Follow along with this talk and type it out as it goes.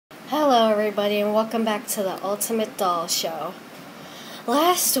Hello everybody and welcome back to the Ultimate Doll Show.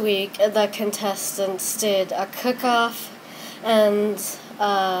 Last week the contestants did a cook-off and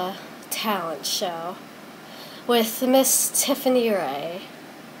a talent show with Miss Tiffany Ray.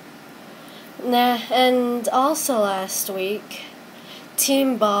 And also last week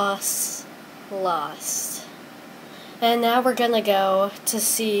Team Boss lost. And now we're gonna go to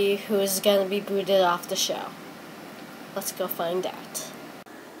see who's gonna be booted off the show. Let's go find out.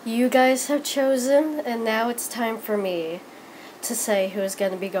 You guys have chosen, and now it's time for me to say who is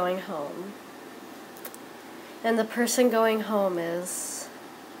going to be going home. And the person going home is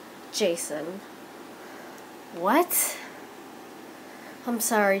Jason. What? I'm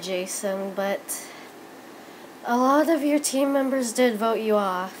sorry, Jason, but a lot of your team members did vote you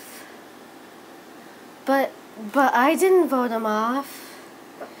off. But I didn't vote him off.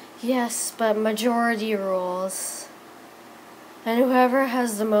 Yes, but majority rules. And whoever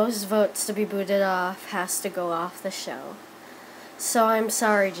has the most votes to be booted off has to go off the show. So I'm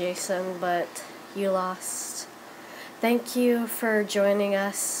sorry, Jason, but you lost. Thank you for joining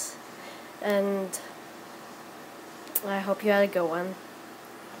us, and I hope you had a good one.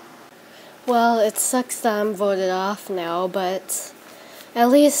 Well, it sucks that I'm voted off now, but at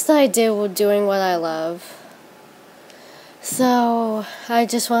least I did doing what I love. So I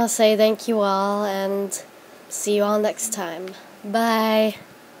just want to say thank you all, and see you all next time. Bye.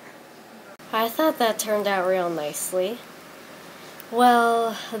 I thought that turned out real nicely.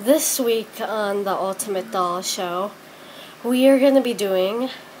 Well, this week on the Ultimate Doll Show, we are going to be doing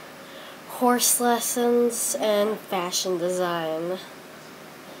horse lessons and fashion design.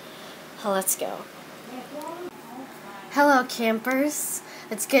 Let's go. Hello, campers.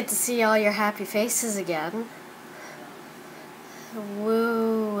 It's good to see all your happy faces again.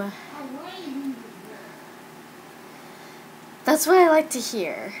 Woo. That's what I like to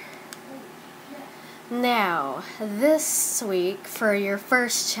hear. Now, this week, for your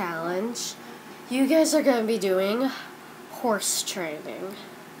first challenge, you guys are going to be doing horse training.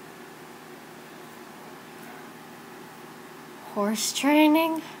 Horse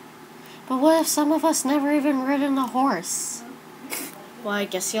training? But what if some of us never even ridden a horse? Well, I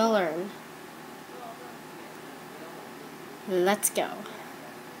guess you'll learn. Let's go.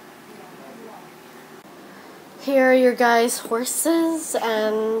 Here are your guys' horses,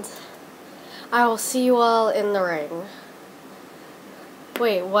 and I will see you all in the ring.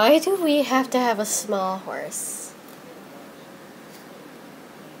 Wait, why do we have to have a small horse?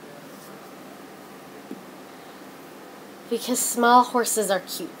 Because small horses are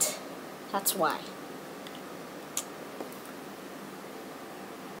cute. That's why.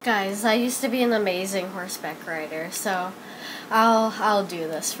 Guys, I used to be an amazing horseback rider, so I'll do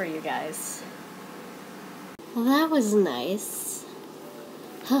this for you guys. Well, that was nice.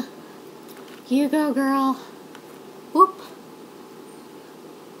 Huh. You go, girl. Whoop.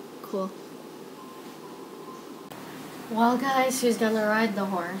 Cool. Well, guys, who's gonna ride the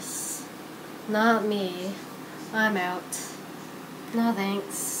horse? Not me. I'm out. No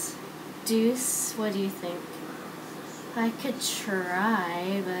thanks. Deuce, what do you think? I could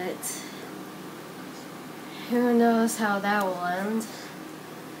try, but who knows how that will end.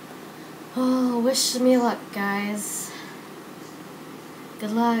 Oh, wish me luck, guys.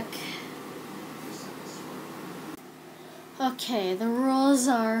 Good luck. Okay, the rules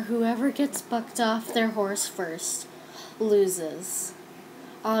are whoever gets bucked off their horse first loses.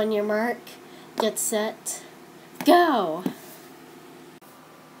 On your mark, get set, go!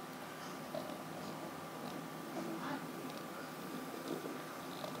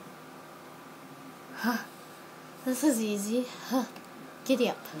 Huh. This is easy. Huh. Giddy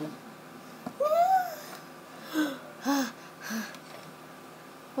up.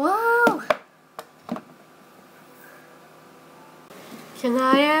 Whoa! Can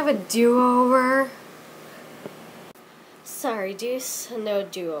I have a do-over? Sorry, Deuce, no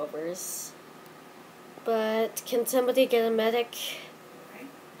do-overs. But can somebody get a medic?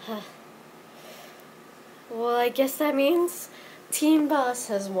 Well, I guess that means Team Boss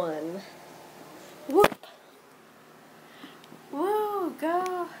has won. Whoop! Woo!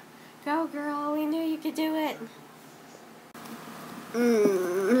 Go! Go, girl! We knew you could do it!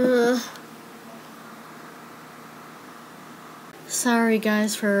 Sorry,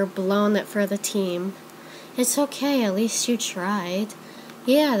 guys, for blowing it for the team. It's okay, at least you tried.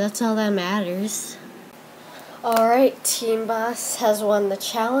 Yeah, that's all that matters. Alright, Team Boss has won the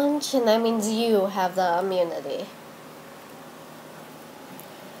challenge, and that means you have the immunity.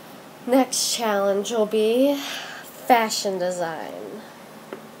 Next challenge will be fashion design.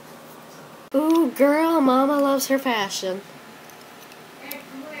 Ooh, girl, Mama loves her fashion.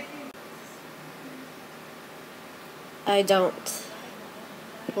 I don't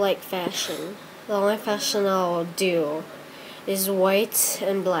like fashion. The only fashion I'll do is white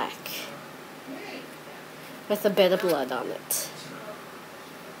and black with a bit of blood on it.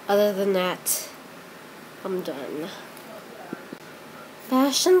 Other than that, I'm done.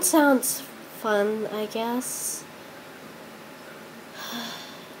 Fashion sounds fun, I guess.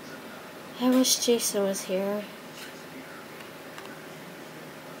 I wish Jason was here.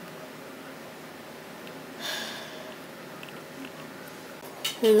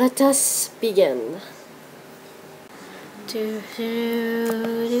 Let us begin. Do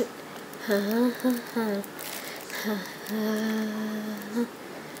do do. Ha ha ha. Ha ha ha.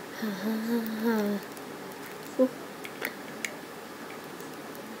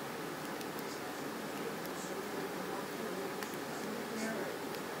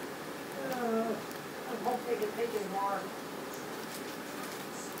 I hope they can take it more.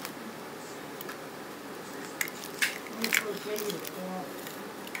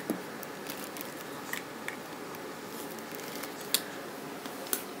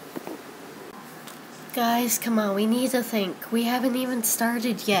 Guys, come on, we need to think. We haven't even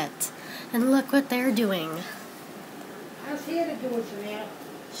started yet. And look what they're doing. How's Hannah doing, Jeanette?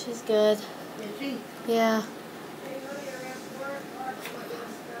 She's good. Is she? Yeah.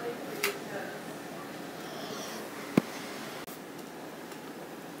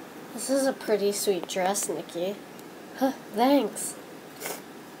 This is a pretty sweet dress, Nikki. Huh, thanks.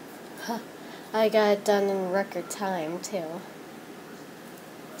 Huh, I got it done in record time, too.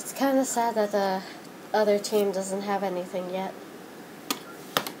 It's kind of sad that the other team doesn't have anything yet.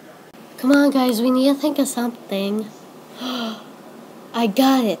 Come on, guys, we need to think of something. I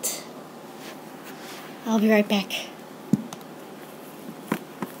got it. I'll be right back.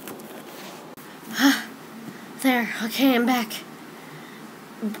 There, okay, I'm back.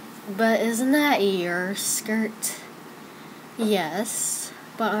 But isn't that your skirt? Yes,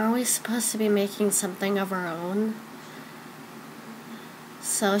 but aren't we supposed to be making something of our own?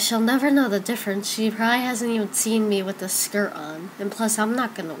 So she'll never know the difference. She probably hasn't even seen me with the skirt on. And plus, I'm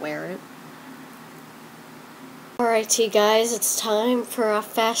not gonna wear it. Alrighty, guys, it's time for a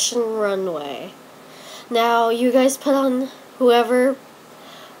fashion runway. Now, you guys put on, whoever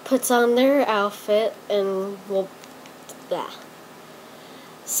puts on their outfit, and we'll,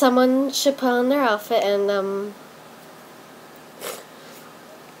 someone should put on their outfit, and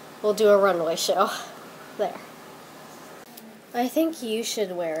we'll do a runway show. There. I think you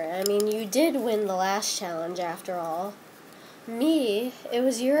should wear it. I mean, you did win the last challenge after all. Me, it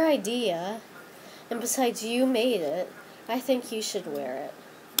was your idea. And besides, you made it. I think you should wear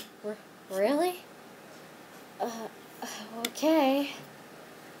it. Really? Okay.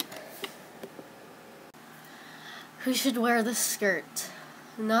 Who should wear the skirt?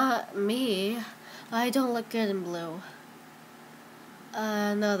 Not me. I don't look good in blue.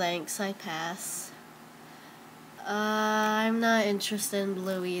 No thanks, I pass. I'm not interested in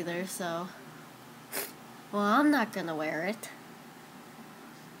blue either, so... Well, I'm not gonna wear it.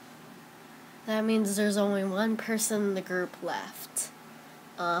 That means there's only one person in the group left.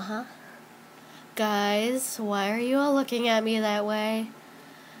 Uh-huh. Guys, why are you all looking at me that way?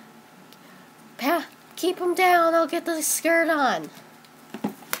 Keep them down, I'll get the skirt on.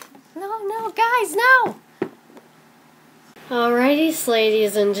 No, guys, no! Alrighty,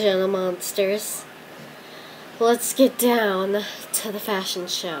 ladies and gentlemonsters. Let's get down to the fashion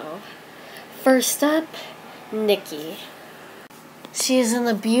show. First up, Nikki. She is in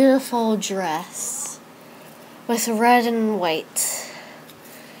a beautiful dress with red and white.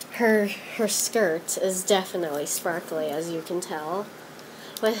 Her skirt is definitely sparkly, as you can tell,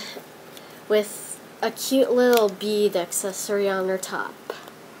 with a cute little bead accessory on her top.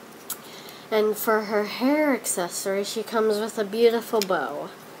 And for her hair accessory, she comes with a beautiful bow.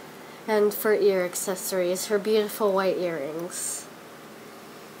 And for ear accessories, her beautiful white earrings.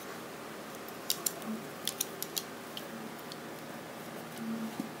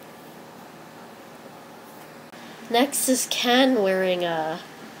 Next is Ken wearing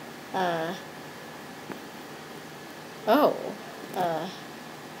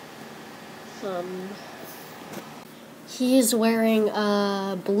he's wearing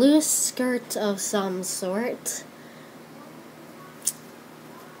a blue skirt of some sort.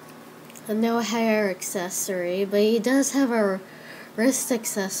 And no hair accessory, but he does have a wrist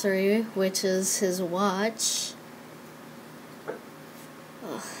accessory, which is his watch.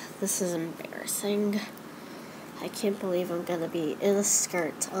 Ugh, this is embarrassing. I can't believe I'm gonna be in a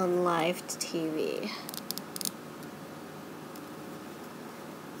skirt on live TV.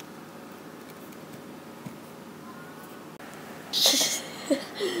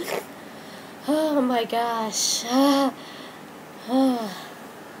 Oh my gosh.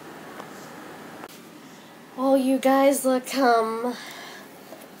 Well, you guys look,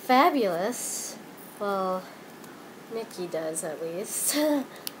 fabulous. Well, Nikki does at least.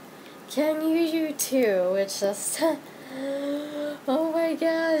 Can you too? It's just, oh my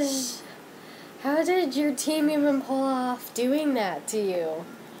gosh. How did your team even pull off doing that to you?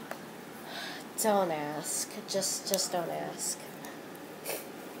 Don't ask. Just don't ask.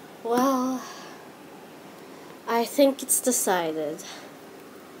 Well, I think it's decided.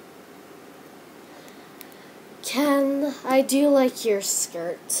 Ken, I do like your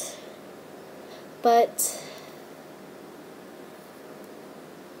skirt, but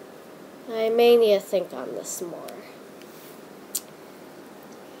I may need to think on this more.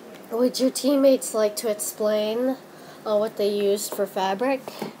 Would your teammates like to explain what they used for fabric?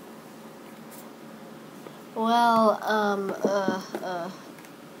 Well,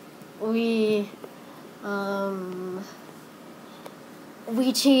 we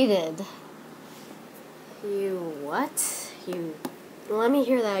cheated. You what? Let me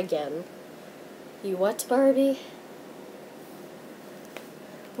hear that again. You what, Barbie?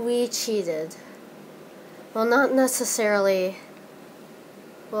 We cheated. Well, not necessarily.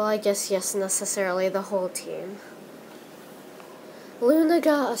 Well, I guess yes, necessarily the whole team. Luna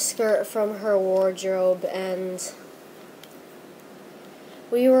got a skirt from her wardrobe, and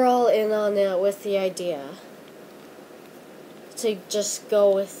we were all in on it with the idea to just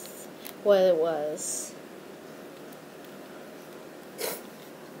go with what it was.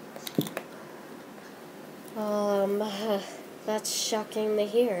 That's shocking to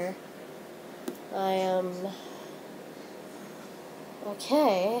hear.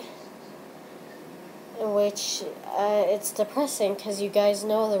 Okay. Which, it's depressing because you guys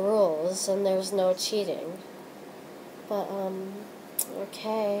know the rules and there's no cheating. But,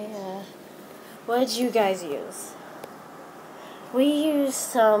 okay, what did you guys use? We used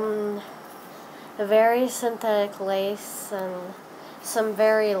some very synthetic lace and some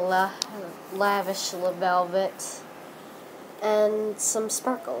very lavish velvet and some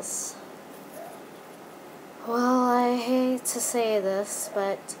sparkles. Well, I hate to say this,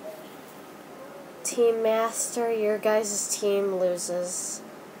 but Team Master, your guys' team loses.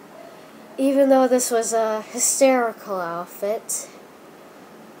 Even though this was a hysterical outfit,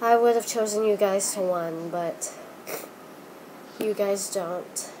 I would have chosen you guys to win, but you guys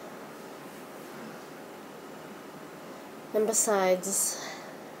don't. And besides,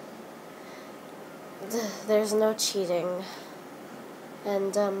 there's no cheating.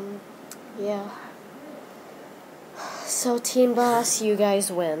 And, yeah. So, Team Boss, you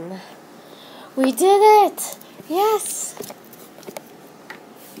guys win. We did it! Yes!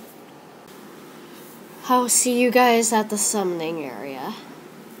 I'll see you guys at the summoning area.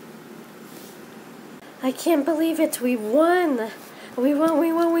 I can't believe it. We won! We won!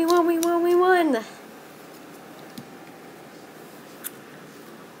 We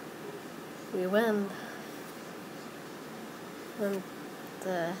win. And,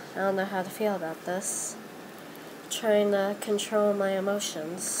 I don't know how to feel about this. Trying to control my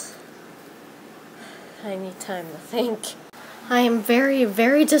emotions. I need time to think. I am very,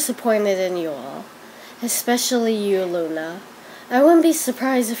 very disappointed in you all. Especially you, Luna. I wouldn't be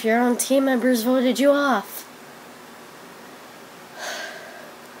surprised if your own team members voted you off.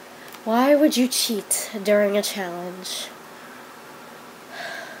 Why would you cheat during a challenge?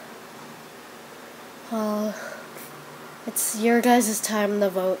 Well, it's your guys' time to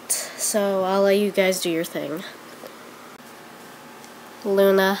vote, so I'll let you guys do your thing.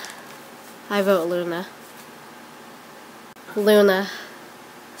 Luna. I vote Luna. Luna.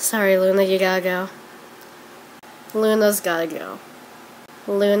 Sorry, Luna, you gotta go. Luna's gotta go.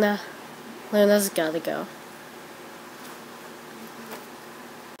 Luna's gotta go.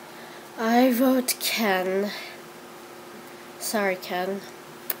 I vote Ken. Sorry, Ken.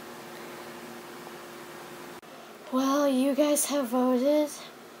 Well, you guys have voted,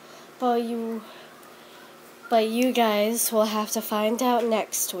 but you guys will have to find out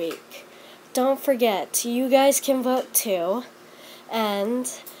next week. Don't forget, you guys can vote too, and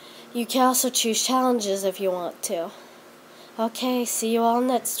you can also choose challenges if you want to. Okay, see you all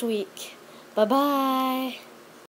next week. Bye-bye.